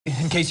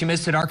In case you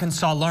missed it,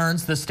 Arkansas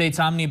learns the state's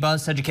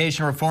omnibus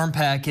education reform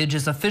package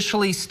is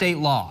officially state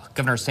law.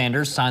 Governor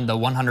Sanders signed the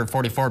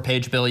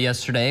 144-page bill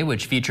yesterday,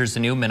 which features a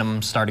new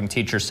minimum starting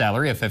teacher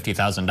salary of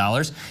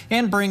 $50,000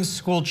 and brings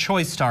school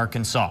choice to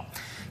Arkansas.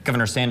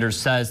 Governor Sanders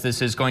says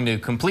this is going to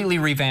completely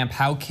revamp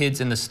how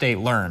kids in the state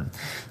learn.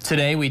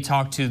 Today, we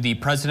talked to the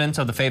president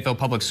of the Fayetteville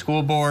Public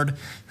School Board,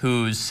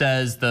 who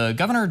says the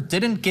governor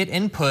didn't get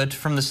input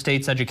from the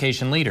state's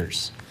education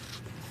leaders.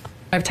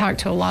 I've talked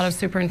to a lot of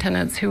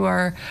superintendents who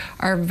are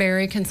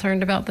very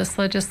concerned about this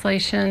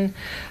legislation.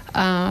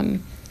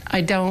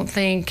 I don't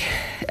think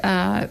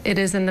it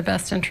is in the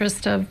best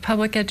interest of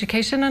public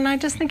education, and I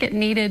just think it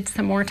needed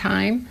some more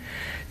time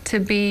to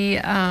be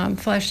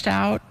fleshed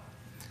out.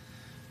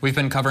 We've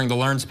been covering the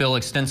LEARNS bill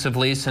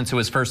extensively since it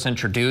was first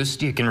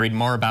introduced. You can read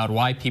more about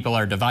why people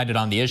are divided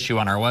on the issue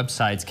on our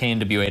websites,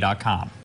 knwa.com.